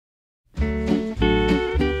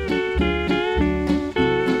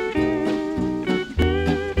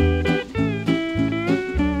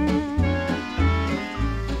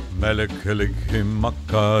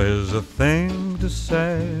Melikilikimaka is a thing to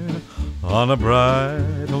say on a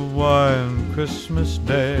bright Hawaiian Christmas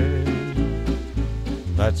day.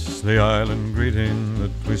 That's the island greeting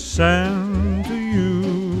that we send to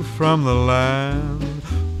you from the land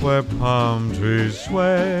where palm trees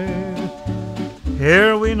sway.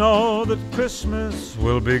 Here we know that Christmas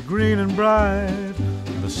will be green and bright,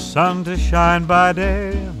 the sun to shine by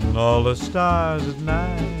day and all the stars at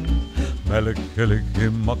night.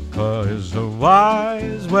 Melikilikimaka is a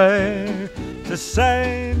wise way to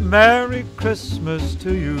say Merry Christmas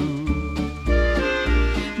to you.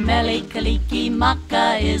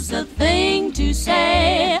 Melikilikimaka is a thing to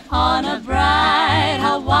say on a bright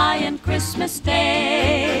Hawaiian Christmas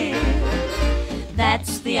day.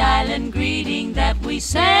 That's the island greeting that we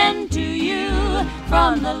send to you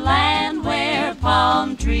from the land where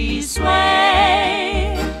palm trees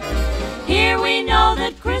sway. Here we know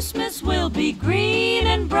that Christmas will be green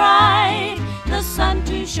and bright, the sun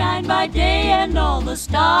to shine by day and all the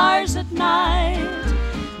stars at night.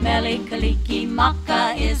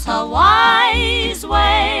 Melikilikimaka is Hawaii's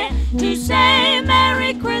way to say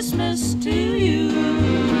Merry Christmas to you.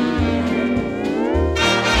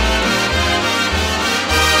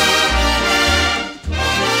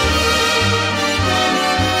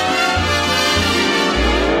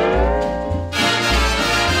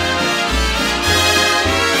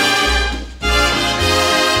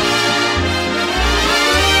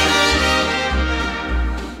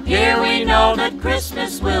 Here we know that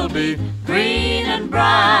Christmas will be green and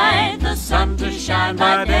bright, the sun to shine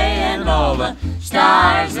by day and all the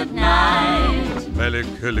stars at night.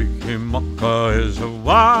 Melikilikimaka is a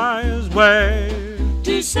wise way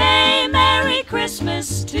to say Merry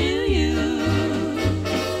Christmas to you.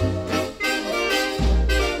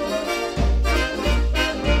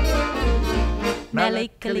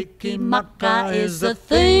 Melikilikimaka is a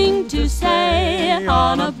thing to say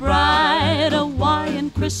on a bright Hawaiian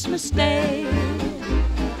Christmas day.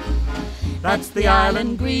 That's the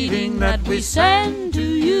island greeting that we send to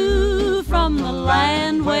you from the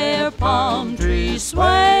land where palm trees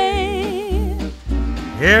sway.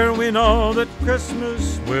 Here we know that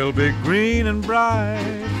Christmas will be green and bright,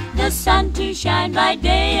 the sun to shine by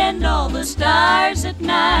day and all the stars at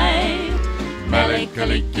night.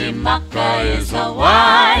 Melikilikimaka is a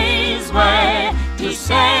wise way to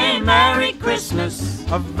say Merry Christmas,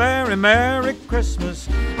 a very Merry Christmas,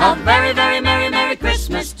 a very, very Merry, Merry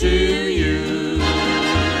Christmas to you.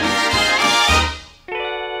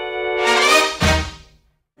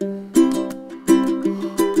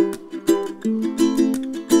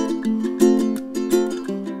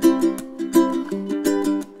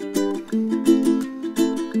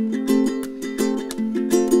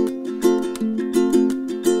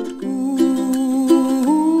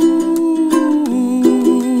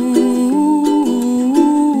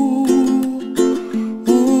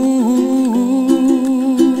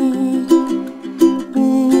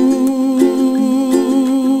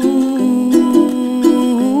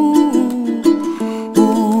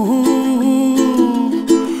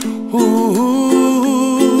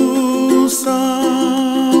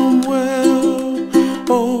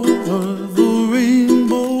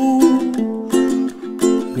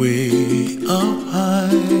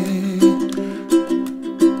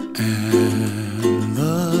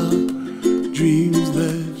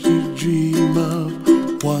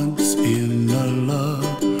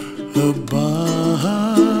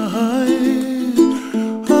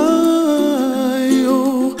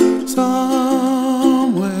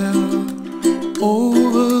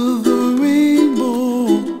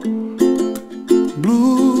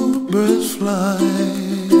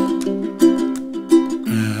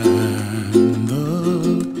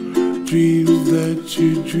 Dreams that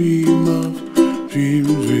you dream of, dreams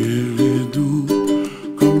really do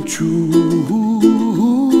come true.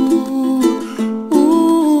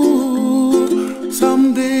 Ooh,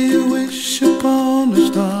 someday you wish upon a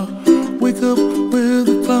star, wake up where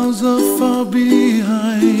the clouds are far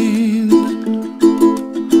behind.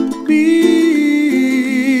 Be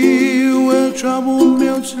where trouble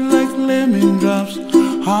melts like lemon drops,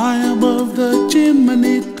 high above the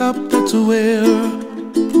chimney top. That's where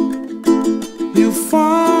you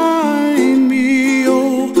find me,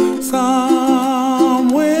 oh,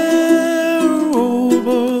 somewhere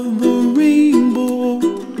over the rainbow.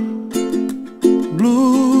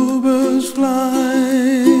 Bluebirds fly,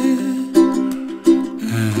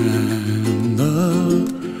 and the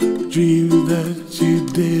dreams that you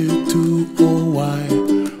dare to, oh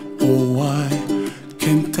why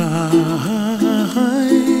can't I?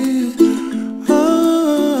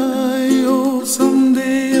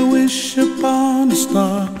 Someday I wish upon a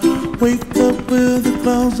star,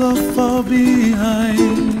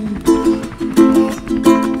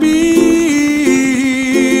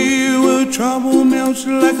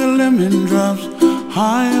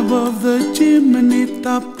 above the chimney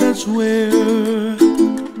top, that's where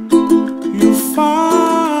you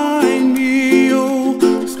find me, oh,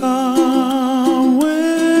 somewhere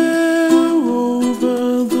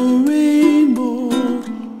over the rainbow,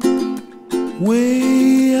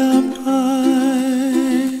 way up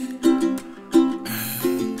high.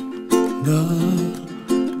 And the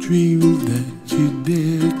dreams that you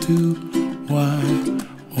dare to, why,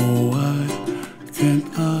 oh, why can't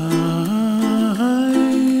I?